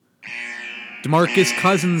DeMarcus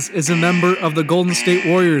Cousins is a member of the Golden State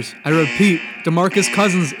Warriors. I repeat, DeMarcus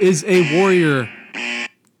Cousins is a Warrior.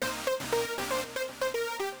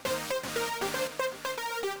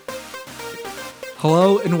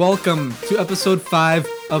 Hello and welcome to episode 5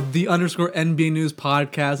 of the _NBA News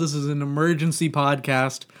podcast. This is an emergency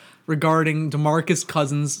podcast regarding DeMarcus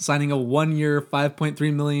Cousins signing a 1-year,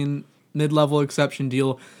 $5.3 million mid-level exception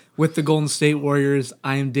deal with the Golden State Warriors.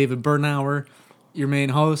 I am David Bernauer, your main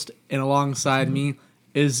host, and alongside me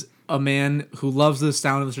is a man who loves the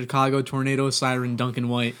sound of the Chicago tornado siren, Duncan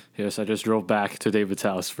White. Yes, I just drove back to David's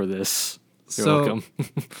house for this. You're welcome.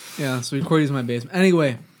 Yeah, so we recorded in my basement.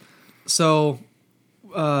 Anyway, so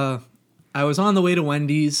I was on the way to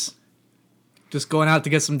Wendy's, just going out to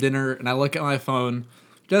get some dinner, and I look at my phone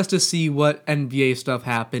just to see what NBA stuff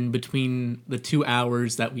happened between the 2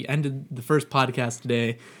 hours that we ended the first podcast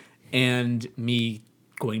today and me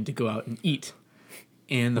going to go out and eat.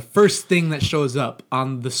 And the first thing that shows up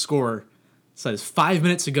on the score says 5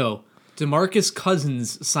 minutes ago, DeMarcus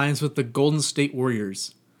Cousins signs with the Golden State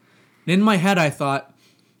Warriors. And in my head, I thought,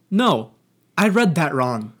 no, I read that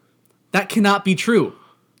wrong. That cannot be true.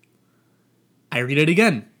 I read it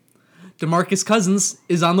again. DeMarcus Cousins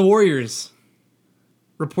is on the Warriors.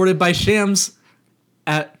 Reported by Shams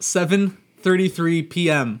at 7:33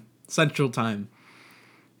 p.m. Central Time.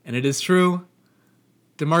 And it is true.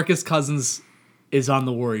 DeMarcus Cousins is on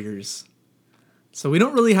the Warriors. So we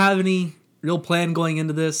don't really have any real plan going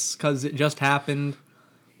into this because it just happened.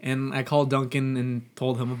 And I called Duncan and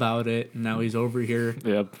told him about it. And now he's over here.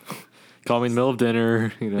 Yep. Call me in the middle of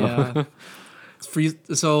dinner, you know. Yeah. It's free.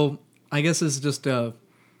 So I guess it's just a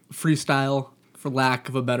freestyle, for lack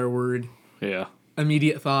of a better word. Yeah.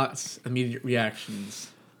 Immediate thoughts, immediate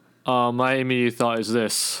reactions. My immediate thought is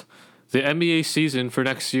this. The NBA season for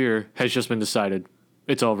next year has just been decided.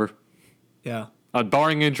 It's over. Yeah.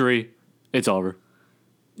 Barring injury, it's over.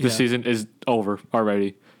 The season is over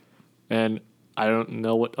already. And I don't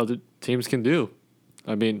know what other teams can do.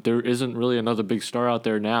 I mean, there isn't really another big star out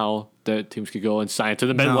there now that teams could go and sign to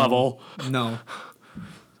the mid-level. No.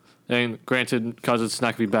 And granted, Cousins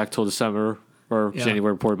not going to be back till December or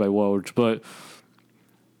January, reported by Woj, but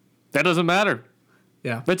that doesn't matter.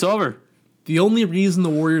 Yeah. It's over. The only reason the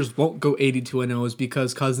Warriors won't go 82-0 is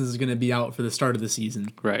because Cousins is going to be out for the start of the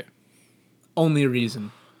season. Right. Only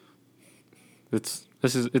reason. It's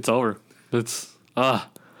over.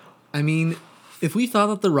 I mean, if we thought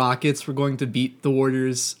that the Rockets were going to beat the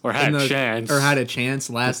Warriors or had a chance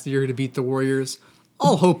last year to beat the Warriors,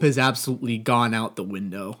 all hope has absolutely gone out the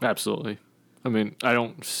window. Absolutely. I mean, I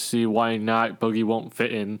don't see why not. Boogie won't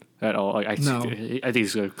fit in at all. I think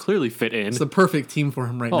he's going to clearly fit in. It's the perfect team for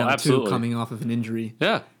him right now, absolutely. too, coming off of an injury.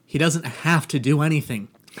 Yeah. He doesn't have to do anything.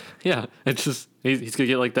 Yeah, it's just he's going to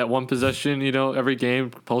get like that one possession, every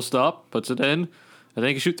game, post up, puts it in. I think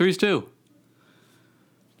he can shoot threes too.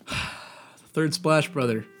 Third splash,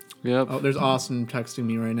 brother. Yep. Oh, there's Austin texting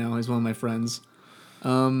me right now. He's one of my friends.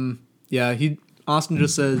 Austin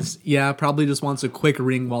just says, probably just wants a quick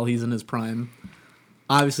ring while he's in his prime.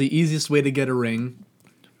 Obviously, easiest way to get a ring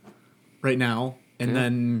right now. And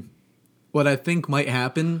then what I think might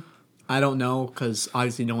happen, I don't know, because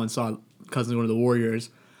obviously no one saw Cousins go to the Warriors.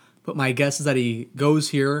 But my guess is that he goes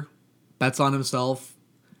here, bets on himself,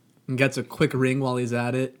 and gets a quick ring while he's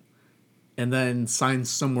at it, and then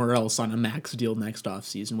signs somewhere else on a max deal next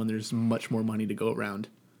offseason when there's much more money to go around.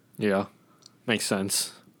 Yeah, makes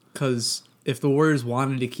sense. Because if the Warriors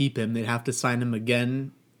wanted to keep him, they'd have to sign him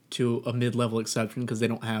again to a mid-level exception because they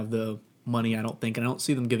don't have the money, I don't think. And I don't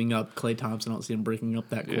see them giving up Klay Thompson. I don't see them breaking up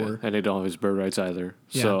that core. And they don't have his bird rights either.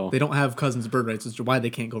 Yeah, so they don't have Cousins' bird rights, which is why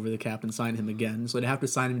they can't go over the cap and sign him again. So they'd have to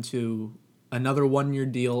sign him to another 1-year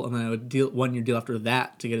deal, and then a 1-year deal after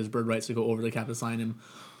that to get his bird rights to go over the cap to sign him.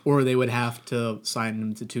 Or they would have to sign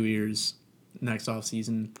him to 2 years next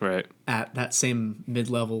offseason at that same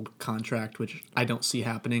mid-level contract, which I don't see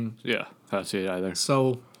happening. Yeah, I don't see it either.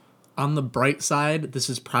 So on the bright side, this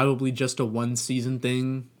is probably just a one-season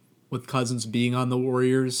thing with Cousins being on the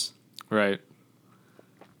Warriors. Right.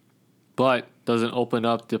 But doesn't open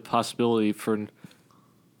up the possibility for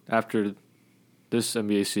after this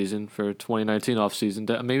NBA season, for 2019 offseason,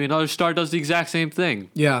 that maybe another star does the exact same thing.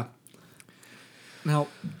 Yeah. Now,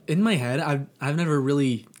 in my head, I've never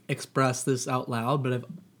really expressed this out loud, but I've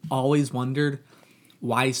always wondered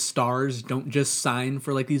why stars don't just sign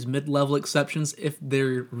for like these mid-level exceptions if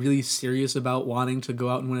they're really serious about wanting to go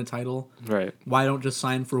out and win a title. Right. Why don't just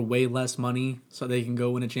sign for way less money so they can go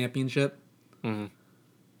win a championship? Mm-hmm.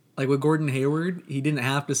 Like with Gordon Hayward, he didn't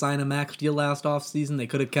have to sign a max deal last offseason. They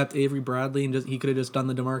could have kept Avery Bradley and he could have just done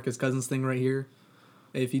the DeMarcus Cousins thing right here.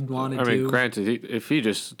 if he wanted to. I mean, granted, if he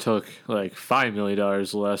just took like $5 million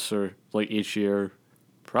less or like each year,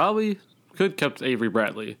 probably could kept Avery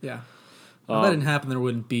Bradley. Yeah. If that didn't happen, there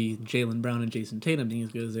wouldn't be Jaylen Brown and Jason Tatum being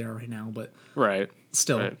as good as they are right now. But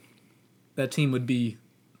still, that team would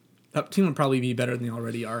probably be better than they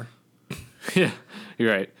already are. Yeah,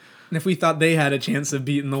 you're right. And if we thought they had a chance of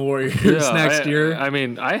beating the Warriors next year, I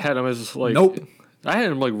mean, I had them as like nope. I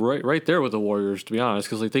had them like right there with the Warriors, to be honest,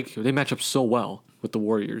 because like they match up so well with the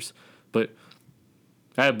Warriors. But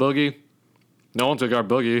I had Boogie. No one took our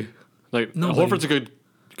Boogie. Like Horford's a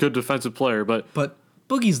good defensive player, but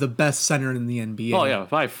Boogie's the best center in the NBA. Oh yeah,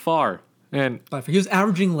 by far. And he was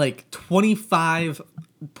averaging like 25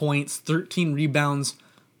 points, 13 rebounds,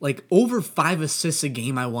 like over 5 assists a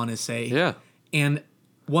game, I want to say. Yeah. And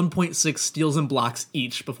 1.6 steals and blocks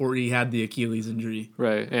each before he had the Achilles injury.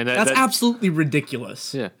 Right. And that's absolutely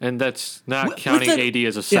ridiculous. Yeah. And that's not counting AD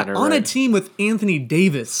as a center. On a team with Anthony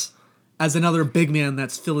Davis as another big man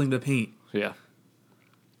that's filling the paint. Yeah.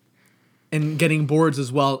 And getting boards as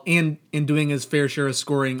well, and doing his fair share of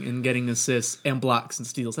scoring and getting assists and blocks and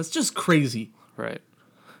steals. That's just crazy. Right.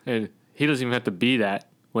 And he doesn't even have to be that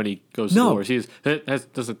when he goes to the Warriors.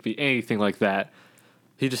 It doesn't be anything like that.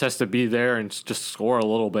 He just has to be there and just score a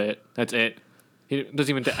little bit. That's it. He doesn't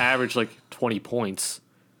even have to average like 20 points.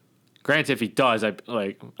 Granted, if he does,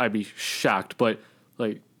 I'd be shocked. But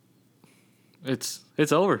like, it's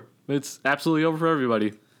over. It's absolutely over for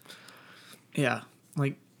everybody. Yeah,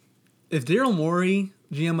 like. If Daryl Morey,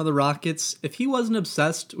 GM of the Rockets, if he wasn't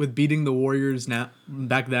obsessed with beating the Warriors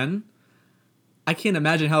back then, I can't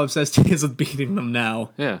imagine how obsessed he is with beating them now.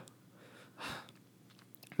 Yeah.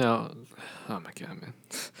 Now, oh my God, man.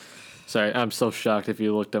 Sorry, I'm so shocked. If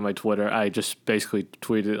you looked at my Twitter, I just basically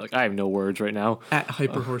tweeted, like, I have no words right now. At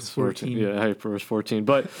Hyperhorse14. Yeah, Hyperhorse14.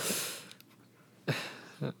 But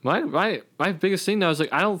my biggest thing now is,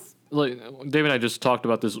 like, I don't, like, Dave and I just talked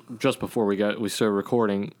about this just before we started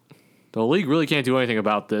recording. The league really can't do anything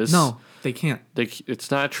about this. No, they can't.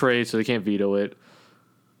 It's not a trade, so they can't veto it.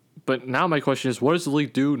 But now my question is, what does the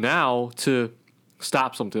league do now to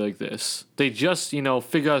stop something like this? They just,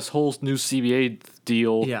 figure out this whole new CBA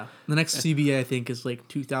deal. Yeah. The next CBA, I think, is like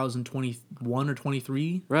 2021 or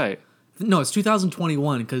 23. Right. No, it's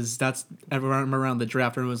 2021 because that's around the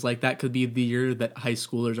draft. And it was like that could be the year that high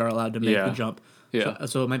schoolers are allowed to make the jump. Yeah.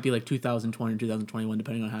 So it might be like 2020 or 2021,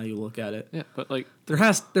 depending on how you look at it. Yeah, but like there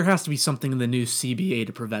has to be something in the new CBA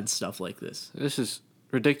to prevent stuff like this. This is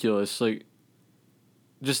ridiculous. Like,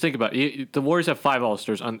 just think about it. The Warriors have 5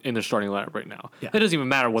 All-Stars in their starting lineup right now. Yeah. It doesn't even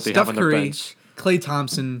matter what they have on their bench. Klay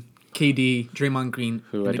Thompson, KD, Draymond Green,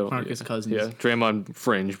 and DeMarcus Cousins. Yeah, Draymond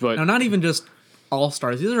fringe, but now not even just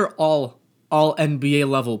All-Stars. These are all NBA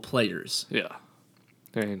level players. Yeah.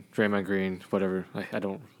 And Draymond Green, whatever. I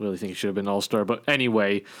don't really think he should have been an All-Star, but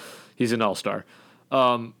anyway, he's an All-Star.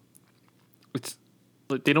 It's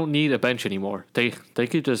they don't need a bench anymore. They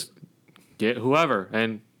could just get whoever,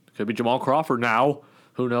 and it could be Jamal Crawford now.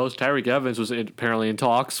 Who knows? Tyreek Evans was apparently in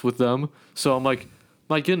talks with them. So I'm like,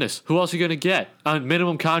 my goodness, who else are you going to get on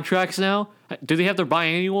minimum contracts now? Do they have their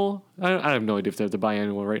biannual? I have no idea if they have their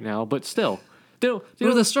biannual right now, but still.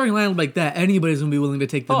 With a starting lineup like that, anybody's going to be willing to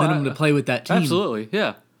take the minimum to play with that team. Absolutely,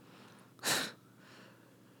 yeah.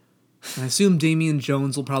 I assume Damian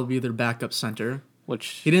Jones will probably be their backup center. Which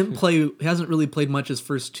he hasn't really played much his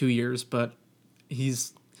first 2 years, but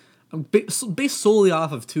he's based solely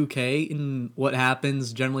off of 2K and what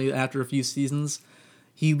happens generally after a few seasons.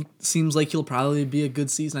 He seems like he'll probably be a good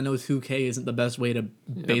season. I know 2K isn't the best way to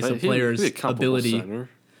base a player's ability, center.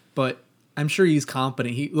 But I'm sure he's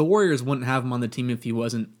competent. The Warriors wouldn't have him on the team if he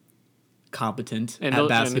wasn't competent at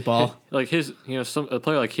basketball. Like a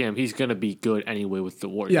player like him, he's gonna be good anyway with the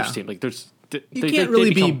Warriors team. Like you can't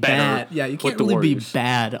really be bad. Yeah, you can't really be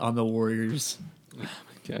bad on the Warriors. Oh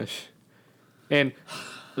my gosh. And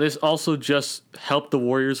this also just helped the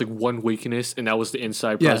Warriors like one weakness, and that was the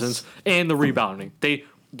inside presence and the rebounding.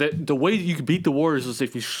 The way you could beat the Warriors is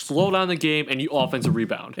if you slow down the game and you offensive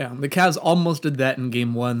rebound. Yeah, the Cavs almost did that in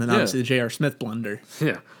Game 1, then obviously the J.R. Smith blunder.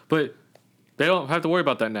 Yeah, but they don't have to worry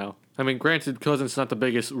about that now. I mean, granted, Cousins is not the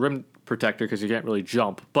biggest rim protector because he can't really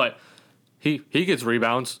jump, but he gets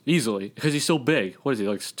rebounds easily because he's so big. What is he,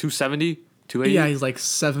 like 270, 280? Yeah, he's like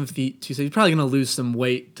 7 feet, so he's probably going to lose some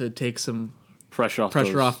weight to take some pressure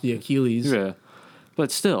off the Achilles. Yeah, but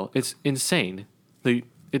still, it's insane. I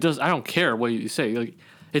don't care what you say. Like,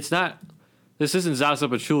 it's not. This isn't Zaza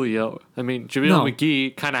Pachulia. I mean, JaVale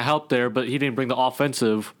McGee kind of helped there, but he didn't bring the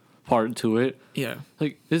offensive part to it. Yeah,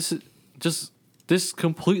 like this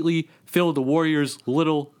completely filled the Warriors'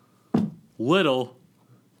 little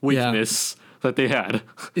weakness that they had.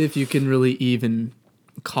 If you can really even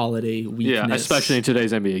call it a weakness. Yeah, especially in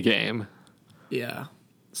today's NBA game. Yeah.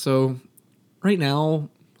 So right now,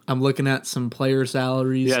 I'm looking at some player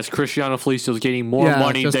salaries. Yes, Cristiano Feliciano's getting more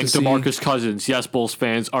money than DeMarcus Cousins. Yes, Bulls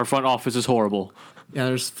fans, our front office is horrible. Yeah,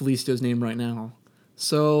 there's Felicio's name right now.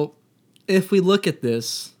 So if we look at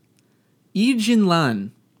this, Yijin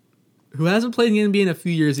Lan, who hasn't played in the NBA in a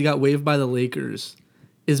few years, he got waived by the Lakers,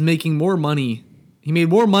 is making more money. He made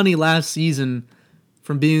more money last season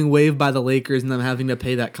from being waived by the Lakers and them having to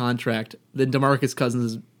pay that contract than DeMarcus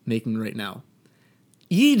Cousins is making right now.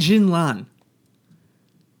 Yijin Lan.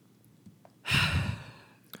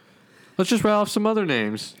 Let's just rattle off some other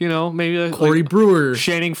names. You know, maybe Corey Brewer.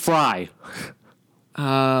 Channing Frye.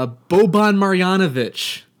 Boban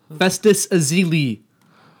Marjanovic. Festus Ezeli.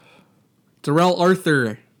 Darrell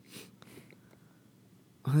Arthur.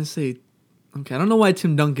 I want to say, okay, I don't know why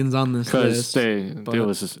Tim Duncan's on this list.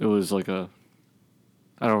 Because it was like a,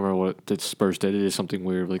 I don't remember what the Spurs did. It is something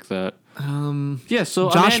weird like that. Yeah,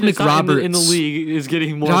 so Josh McRoberts in the league is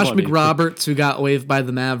getting more money. Josh McRoberts, who got waived by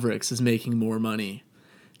the Mavericks, is making more money.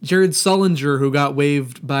 Jared Sullinger, who got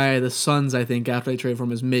waived by the Suns, I think, after they traded for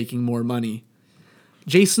him, is making more money.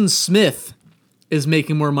 Jason Smith is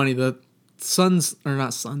making more money. The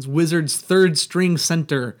Wizards' third string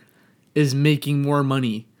center is making more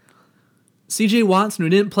money. CJ Watson, who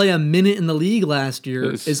didn't play a minute in the league last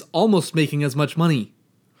year, is almost making as much money.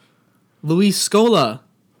 Luis Scola,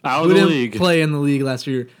 who didn't play in the league last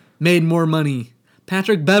year, made more money.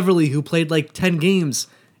 Patrick Beverley, who played like 10 games,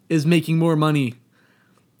 is making more money.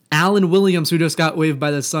 Alan Williams, who just got waived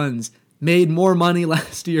by the Suns, made more money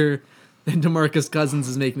last year than DeMarcus Cousins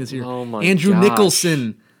is making this year. Oh my Andrew gosh.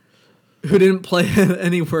 Nicholson, who didn't play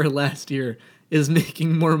anywhere last year, is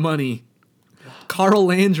making more money. Carl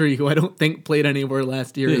Landry, who I don't think played anywhere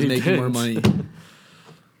last year, is making more money.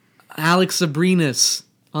 Alex Sabrinas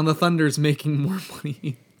on the Thunder is making more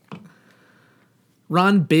money.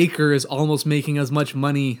 Ron Baker is almost making as much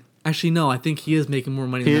money. Actually, no, I think he is making more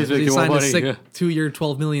money. He signed a sick 2-year,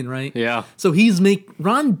 $12 million, right? Yeah. So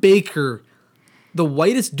Ron Baker, the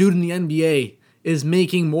whitest dude in the NBA, is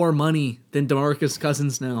making more money than DeMarcus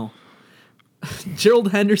Cousins now.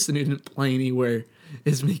 Gerald Henderson, who didn't play anywhere,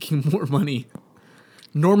 is making more money.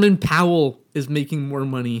 Norman Powell is making more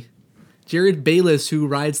money. Jared Bayless, who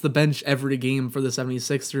rides the bench every game for the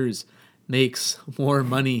 76ers, makes more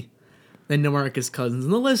money than DeMarcus Cousins.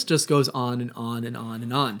 And the list just goes on and on and on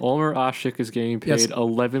and on. Omer Asik is getting paid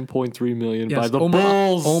 $11.3 million by the Omer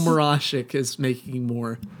Bulls. Omer Asik is making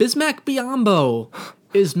more. Bismack Biyombo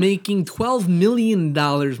is making $12 million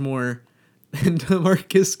more than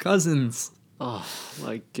DeMarcus Cousins. Oh,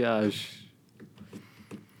 my gosh.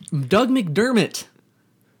 Doug McDermott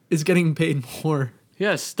is getting paid more.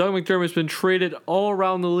 Yes, Doug McDermott's been traded all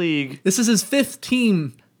around the league. This is his 5th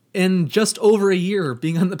team in just over a year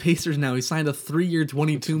being on the Pacers now. He signed a 3-year,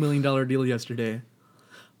 $22 million deal yesterday.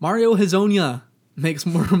 Mario Hezonja makes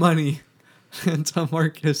more money than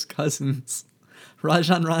DeMarcus Cousins.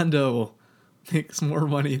 Rajon Rondo makes more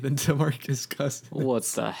money than DeMarcus Cousins. What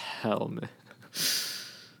the hell, man?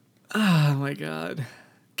 Oh, my God.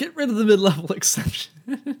 Get rid of the mid-level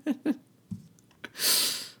exception.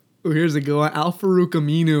 Oh, here's a go. Al-Farouq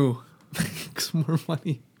Aminu makes more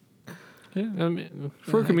money. Yeah, I mean,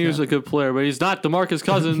 Farouq Aminu's a good player, but he's not DeMarcus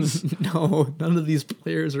Cousins. No, none of these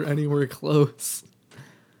players are anywhere close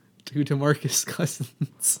to DeMarcus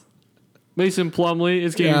Cousins. Mason Plumlee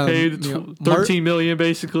is getting paid $13 million,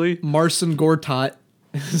 basically. Marcin Gortat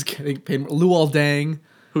is getting paid. Luol Deng,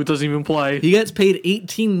 who doesn't even play, he gets paid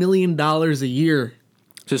 $18 million a year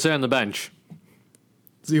to stay on the bench.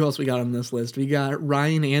 See who else we got on this list. We got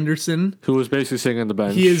Ryan Anderson, who was basically sitting on the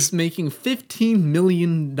bench. He is making $15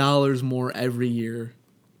 million more every year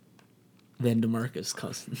than DeMarcus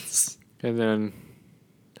Cousins. And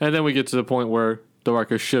then we get to the point where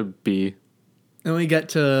DeMarcus should be. And we get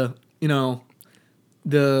to,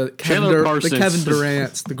 the Kevin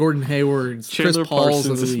Durant's, the Gordon Haywards, Chandler Chris Paul's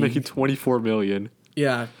Parsons is making $24 million.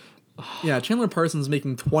 Yeah. Yeah, Chandler Parsons is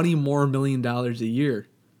making $20 more million a year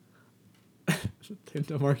than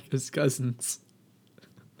DeMarcus Cousins.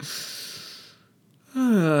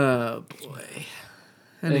 Oh, boy.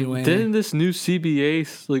 Anyway. And didn't this new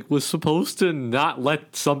CBA was supposed to not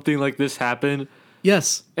let something like this happen?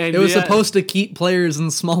 Yes. And it was supposed to keep players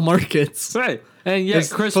in small markets. Right. And yet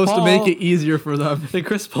Chris Paul... supposed to make it easier for them. And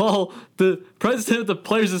Chris Paul, the president of the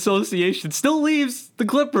Players Association, still leaves the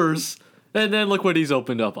Clippers. And then look what he's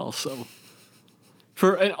opened up also.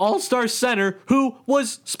 For an all-star center who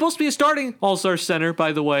was supposed to be a starting all-star center,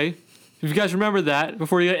 by the way. If you guys remember that,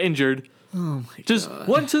 before he got injured. Oh, my God. Just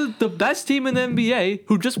went to the best team in the NBA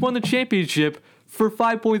who just won the championship for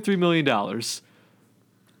 $5.3 million.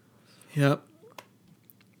 Yep.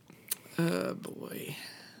 Oh, boy.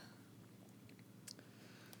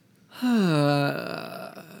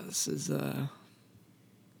 This is,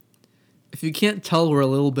 if you can't tell, we're a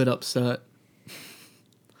little bit upset.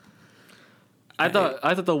 I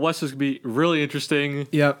thought the West was going to be really interesting.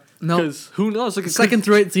 Yep. No. Nope. Because who knows? Like, second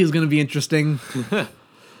through 8 seed is going to be interesting.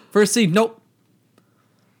 First seed, nope.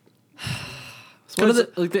 So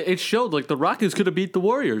it showed like the Rockets could have beat the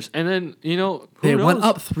Warriors, and then they went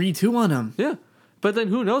up 3-2 on them. Yeah, but then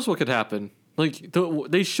who knows what could happen? Like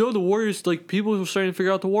they showed the Warriors, like people were starting to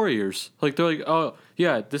figure out the Warriors. Like they're like, oh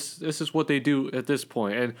yeah, this is what they do at this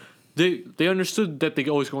point, and they understood that they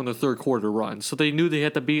always go on the third quarter run, so they knew they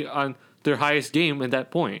had to be on their highest game at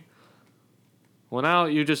that point. Well, now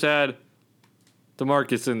you just add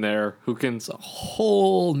DeMarcus in there, who can... It's a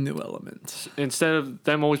whole new element. Instead of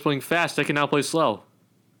them always playing fast, they can now play slow.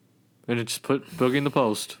 And it just put Boogie in the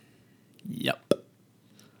post. Yep.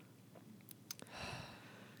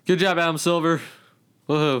 Good job, Adam Silver.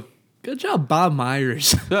 Woohoo. Good job, Bob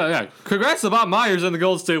Myers. Yeah. Congrats to Bob Myers and the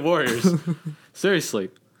Golden State Warriors.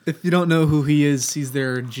 Seriously. If you don't know who he is, he's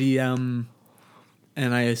their GM,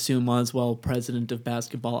 and I assume as well president of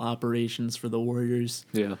basketball operations for the Warriors.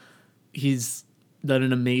 Yeah. He's done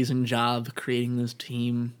an amazing job creating this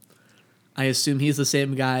team. I assume he's the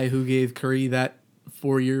same guy who gave Curry that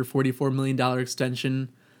 4-year, $44 million extension.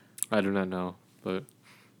 I do not know, but...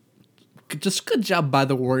 Just good job by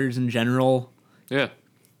the Warriors in general. Yeah.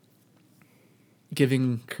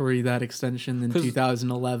 Giving Curry that extension in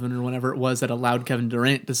 2011 or whenever it was that allowed Kevin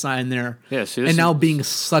Durant to sign there. Yeah, see, and now being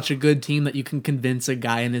such a good team that you can convince a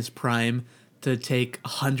guy in his prime to take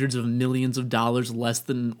hundreds of millions of dollars less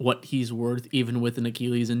than what he's worth, even with an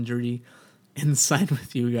Achilles injury, and sign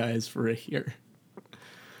with you guys for a year.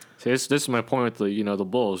 See, this is my point with the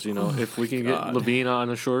Bulls. If we can get Levine on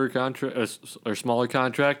a shorter contract or smaller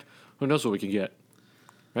contract, who knows what we can get,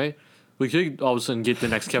 right? We could all of a sudden get the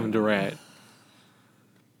next Kevin Durant.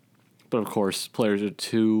 But of course, players are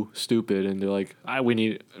too stupid, and they're like, we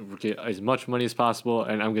need to get as much money as possible,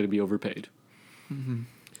 and I'm going to be overpaid. Mm-hmm.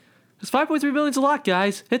 It's $5.3 million is a lot,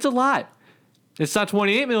 guys. It's a lot. It's not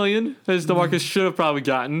 $28 million, as DeMarcus should have probably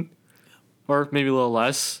gotten, or maybe a little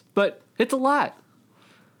less, but it's a lot.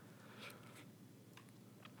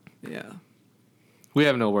 Yeah. We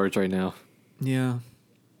have no words right now. Yeah.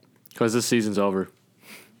 Because this season's over.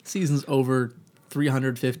 Season's over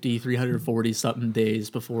 350, 340 something days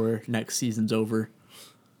before next season's over.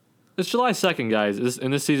 It's July 2nd, guys,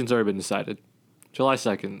 and this season's already been decided. July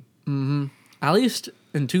 2nd. Mm-hmm. At least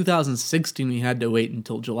in 2016, we had to wait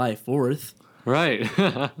until July 4th. Right.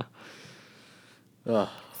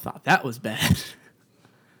 Thought that was bad.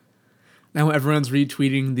 Now everyone's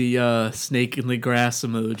retweeting the snake in the grass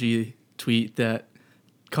emoji tweet that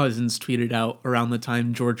Cousins tweeted out around the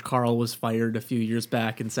time George Karl was fired a few years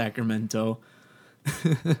back in Sacramento.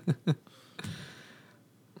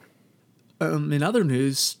 In other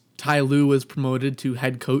news, Ty Lue was promoted to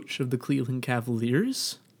head coach of the Cleveland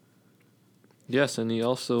Cavaliers. Yes, and he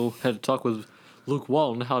also had to talk with Luke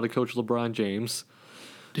Walton how to coach LeBron James.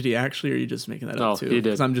 Did he actually, or are you just making that up too? No, he did.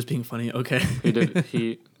 Because I'm just being funny. Okay. He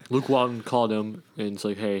did. Luke Walton called him and it's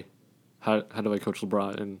like, hey, how do I coach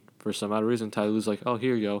LeBron? And for some odd reason, Ty Lue's like, oh,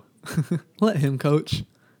 here you go. Let him coach.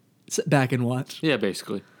 Sit back and watch. Yeah,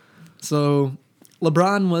 basically. So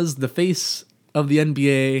LeBron was the face of the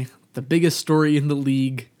NBA, the biggest story in the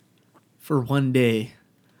league for one day.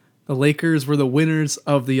 The Lakers were the winners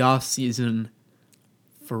of the offseason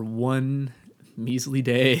for one measly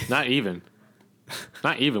day. Not even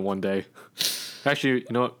one day. Actually, you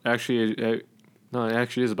know what? No, it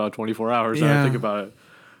actually is about 24 hours. Yeah. I think about it.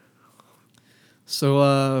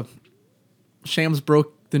 So, Shams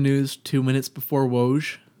broke the news 2 minutes before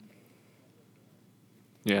Woj.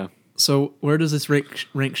 Yeah. So, where does this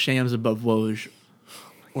rank Shams above Woj?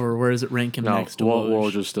 Or where does it rank him next to Woj?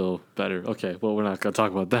 Woj is still better. Okay, well, we're not going to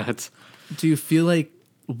talk about that. Do you feel like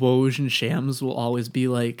Woj and Shams will always be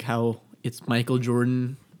like how it's Michael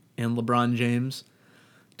Jordan and LeBron James?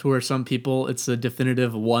 To where some people, it's a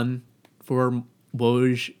definitive one for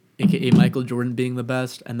Woj, a.k.a. Michael Jordan, being the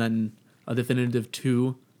best, and then a definitive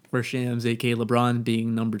 2 for Shams, a.k.a. LeBron,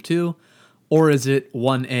 being number 2? Or is it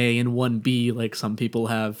 1A and 1B like some people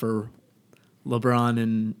have for LeBron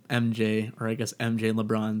and MJ, or I guess MJ and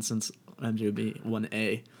LeBron, since MJ would be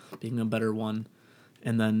 1A, being a better one,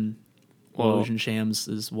 and then Woj and Shams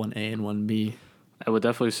is 1A and 1B. I would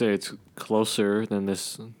definitely say it's closer than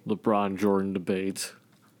this LeBron-Jordan debate.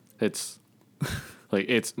 It's like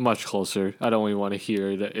it's much closer. I don't even want to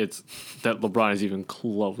hear that LeBron is even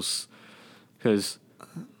close, because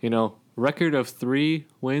record of 3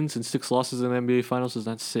 wins and 6 losses in the NBA Finals does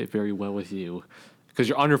not sit very well with you. Because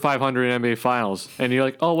you're under 500 in NBA Finals. And you're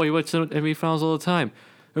like, oh, wait, what's in NBA Finals all the time?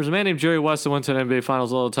 There's a man named Jerry West that went to the NBA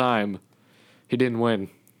Finals all the time. He didn't win.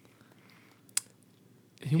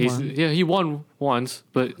 He won. Yeah, he won once,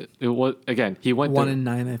 but it was again. He went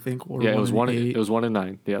 1-9, I think. Or yeah, it was 1-8. It was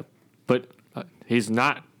 1-9. Yeah, but he's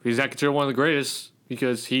not. He's not considered one of the greatest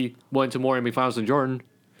because he went to more NBA Finals than Jordan.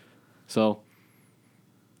 So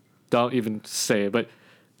don't even say it. But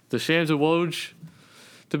the Shams and Woj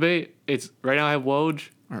debate. It's right now. I have Woj.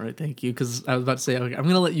 All right, thank you. Because I was about to say, okay, I'm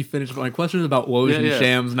going to let you finish. But my question is about Woj and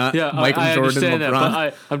Shams, not Michael Jordan and LeBron.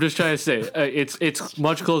 That, but I'm just trying to say it's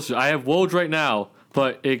much closer. I have Woj right now,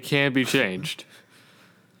 but it can be changed.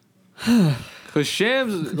 Because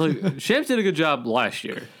Shams did a good job last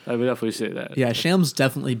year. I would definitely say that. Yeah, Shams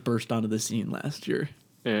definitely burst onto the scene last year.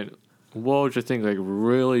 And Woj, I think,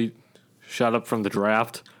 really shot up from the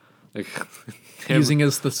draft. Using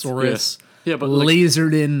his thesaurus. Yeah, but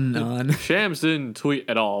lasered in on. Shams didn't tweet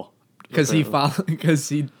at all. Because he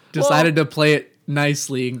decided to play it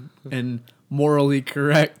nicely and morally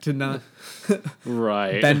correct to not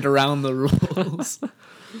bend around the rules.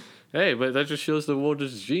 Hey, but that just shows the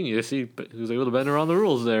Woj's genius. He was able to bend around the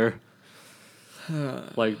rules there.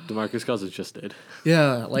 Like DeMarcus Cousins just did.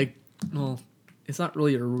 Yeah, it's not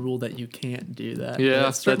really a rule that you can't do that. Yeah,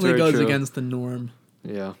 it certainly goes against the norm.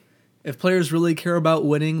 Yeah. If players really care about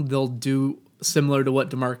winning, they'll do similar to what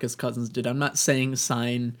DeMarcus Cousins did. I'm not saying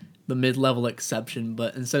sign the mid-level exception,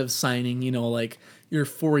 but instead of signing, your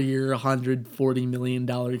 4-year, $140 million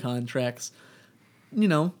contracts,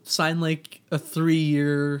 sign like a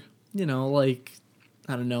 3-year, $45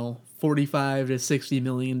 to $60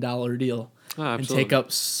 million deal. And take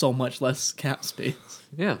up so much less cap space.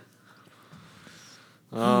 Yeah.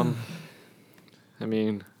 I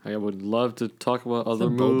mean, I would love to talk about other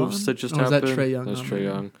moves that just happened. Is that Trae Young? That's Trae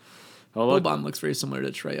Young. Boban looks very similar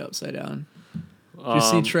to Trae upside down. Did you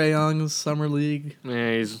see Trae Young's summer league?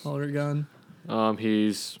 Yeah, he's gone.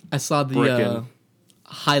 I saw the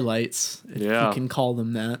highlights, if you can call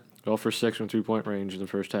them that. 0 for 6 from 3-point range in the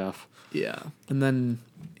first half. Yeah, and then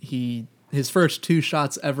his first 2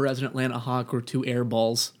 shots ever as an Atlanta Hawk were 2 air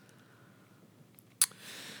balls.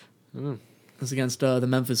 It was against the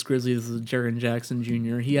Memphis Grizzlies, Jaren Jackson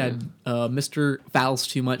Jr. He had Mr. Fouls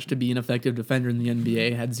too much to be an effective defender in the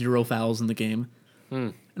NBA, had 0 fouls in the game.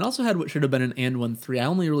 And also had what should have been an and 1 3. I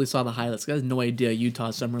only really saw the highlights. I had no idea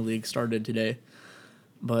Utah Summer League started today.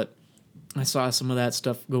 But I saw some of that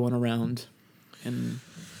stuff going around. And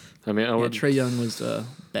Trae Young was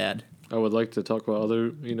bad. I would like to talk about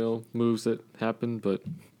other, moves that happened, but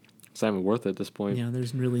it's not even worth it at this point. Yeah,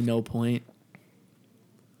 there's really no point.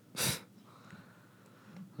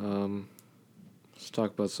 Let's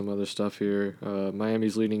talk about some other stuff here.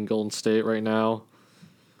 Miami's leading Golden State right now.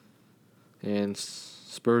 And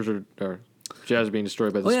Spurs are Jazz being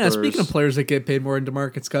destroyed by the Spurs. Speaking of players that get paid more than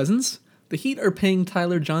DeMarcus Cousins, the Heat are paying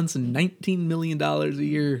Tyler Johnson $19 million a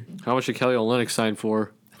year. How much did Kelly Olynyk sign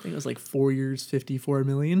for? I think it was like 4 years, $54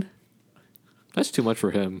 million. That's too much for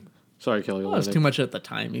him. Sorry, Kelly Olynyk. That's too much at the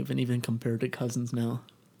time, even compared to Cousins now.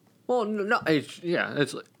 Well, no,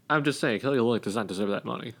 I'm just saying, Kelly Olynyk does not deserve that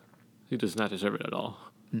money. He does not deserve it at all.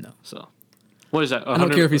 No. So, what is that? I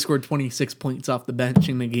don't care if he scored 26 points off the bench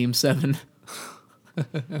in the Game 7.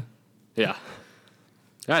 Yeah.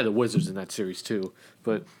 I had the Wizards in that series, too.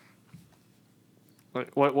 But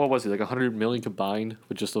what was it? Like $100 million combined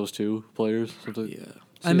with just those 2 players? Yeah.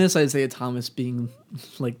 I miss Isaiah Thomas being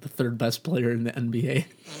like the 3rd best player in the NBA.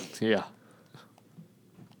 Yeah.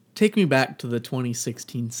 Take me back to the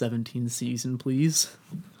 2016-17 season, please.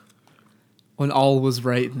 When all was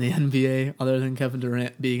right in the NBA, other than Kevin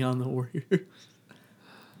Durant being on the Warriors.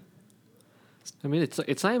 I mean,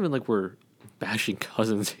 it's not even like we're bashing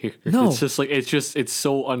Cousins here. No. It's just it's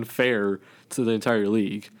so unfair to the entire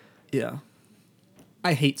league. Yeah.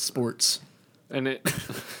 I hate sports. And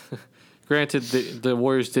granted, the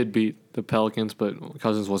Warriors did beat the Pelicans, but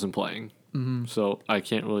Cousins wasn't playing. Mm-hmm. So I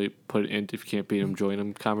can't really put it in if you can't beat him, join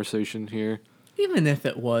him conversation here. Even if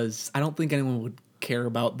it was, I don't think anyone would care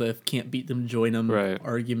about the can't beat them, join them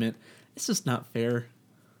argument. It's just not fair.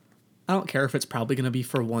 I don't care if it's probably going to be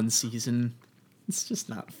for 1 season. It's just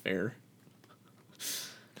not fair.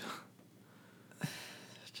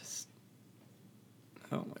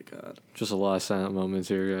 Oh my God. Just a lot of silent moments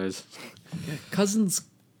here, guys. Yeah, Cousins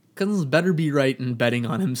better be right in betting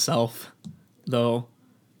on himself, though,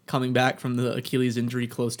 coming back from the Achilles injury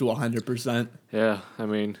close to 100%. Yeah, I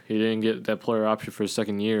mean, he didn't get that player option for his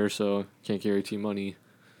 2nd year, so can't guarantee money.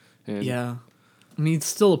 And yeah. I mean, he'd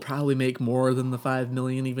still probably make more than the $5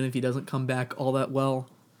 million, even if he doesn't come back all that well.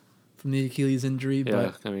 from the Achilles injury.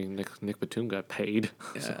 Yeah, But I mean, Nick Batum got paid.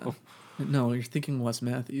 yeah. So. No, you're thinking Wes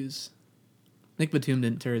Matthews. Nick Batum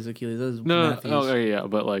didn't tear his Achilles. That was No, Matthews. oh yeah,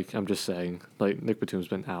 but like I'm just saying, like Nick Batum's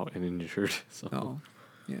been out and injured. So. Oh,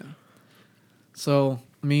 yeah. So,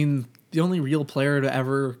 I mean, the only real player to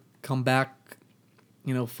ever come back,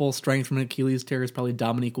 full strength from an Achilles tear is probably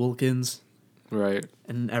Dominique Wilkins. Right.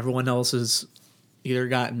 And everyone else has either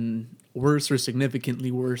gotten worse or significantly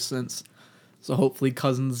worse since. So hopefully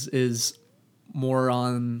Cousins is more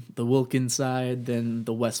on the Wilkins side than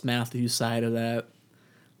the Wes Matthews side of that.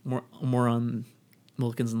 More on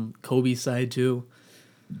Wilkins and Kobe's side too.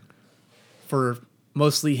 For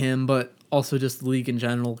mostly him, but also just the league in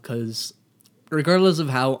general, because regardless of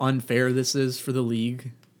how unfair this is for the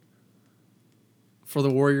league, for the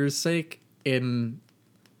Warriors' sake, and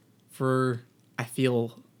for, I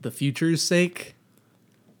feel, the future's sake,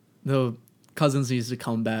 the Cousins needs to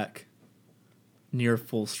come back near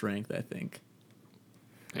full strength, I think.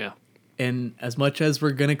 Yeah. And as much as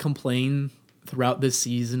we're going to complain throughout this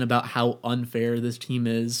season about how unfair this team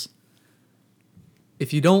is,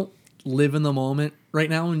 if you don't live in the moment right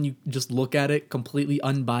now and you just look at it completely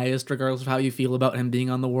unbiased, regardless of how you feel about him being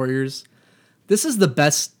on the Warriors, this is the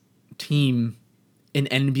best team in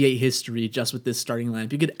NBA history just with this starting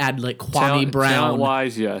lineup. You could add like Kwame Brown.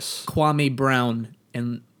 Talent-wise, yes. Kwame Brown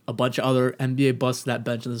and a bunch of other NBA busts to that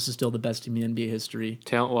bench, and this is still the best team in NBA history.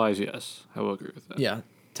 Talent-wise, yes. I will agree with that. Yeah,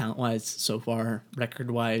 talent-wise so far.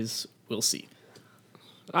 Record-wise, we'll see.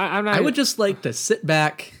 I'm not, I would just like to sit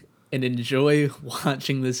back and enjoy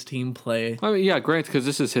watching this team play. I mean, yeah, granted, because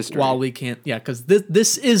this is history. While we can't, because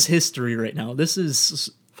this is history right now. This is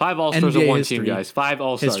 5 All-Stars on NBA one history. team, guys. 5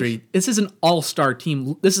 All-Stars. History. This is an all-star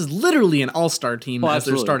team. This is literally an all-star team as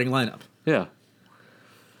their absolutely. starting lineup. Yeah.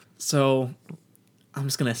 So I'm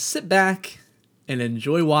just going to sit back and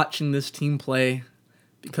enjoy watching this team play,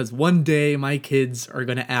 because one day my kids are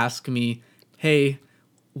going to ask me, hey,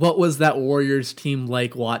 what was that Warriors team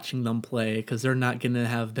like watching them play? Because they're not going to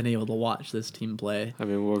have been able to watch this team play. I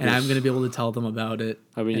mean, I'm going to be able to tell them about it.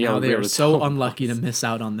 I mean, and yeah, how they we'll be are able to so tell them unlucky to miss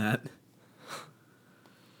out on that.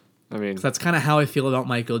 I mean, That's kind of how I feel about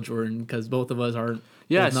Michael Jordan, because both of us aren't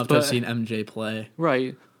old enough to have seen MJ play.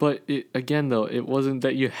 Right, but again, though, it wasn't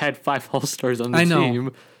that you had 5 All-Stars on the I know.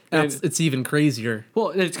 team. It's even crazier. Well,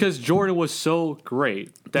 it's because Jordan was so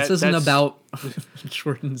great. This isn't about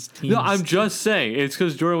Jordan's team. No, I'm just saying. It's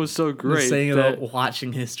because Jordan was so great. I'm just saying about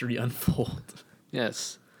watching history unfold.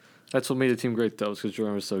 Yes. That's what made the team great, though, is because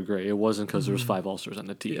Jordan was so great. It wasn't because there was 5 All-Stars on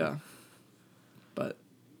the team. Yeah. But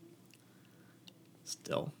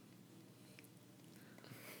still,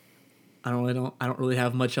 I don't really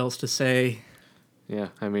have much else to say. Yeah,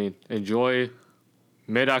 I mean, enjoy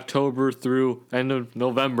mid-October through end of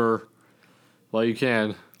November while you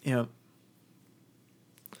can. Yeah.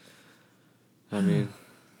 I mean,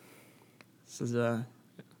 This is at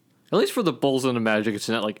least for the Bulls and the Magic, it's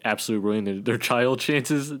not like absolutely ruining their title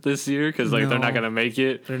chances this year because they're not gonna make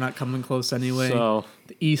it. They're not coming close anyway. So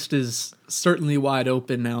the East is certainly wide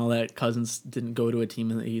open now that Cousins didn't go to a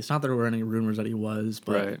team in the East. Not that there were any rumors that he was,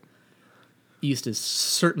 but right. East is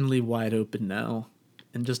certainly wide open now.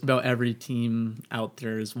 And just about every team out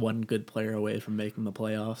there is one good player away from making the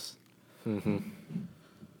playoffs. Mm-hmm.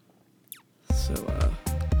 So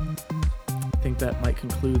I think that might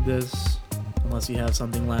conclude this, unless you have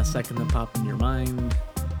something last second that popped in your mind.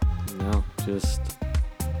 No, just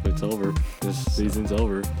it's over. This season's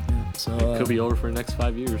over. Yeah, so It could be over for the next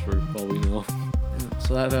 5 years, for all we know. yeah,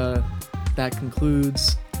 so that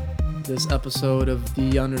concludes this episode of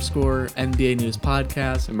the _NBA News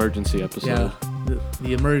Podcast. Emergency episode. Yeah,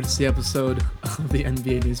 the emergency episode of the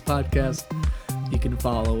NBA News Podcast. You can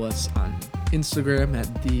follow us on Instagram at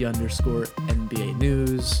the_NBA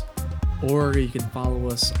News, or you can follow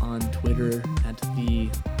us on Twitter at the_NBA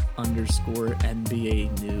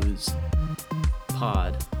News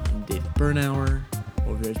Pod. I'm David Bernauer.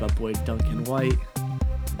 Over there's my boy Duncan White.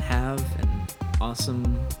 And have an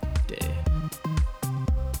awesome day.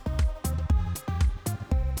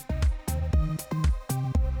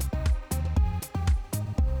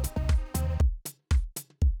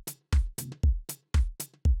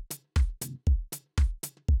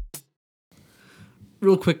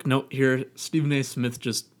 Real quick note here, Stephen A. Smith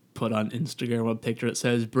just put on Instagram a picture that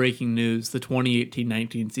says, breaking news, the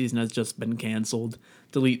 2018-19 season has just been canceled.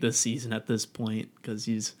 Delete this season at this point, because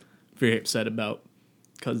he's very upset about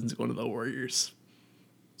Cousins going to the Warriors.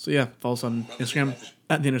 So yeah, follow us on Instagram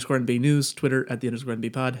at the_NBA News, Twitter at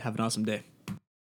the_NBA Pod. Have an awesome day.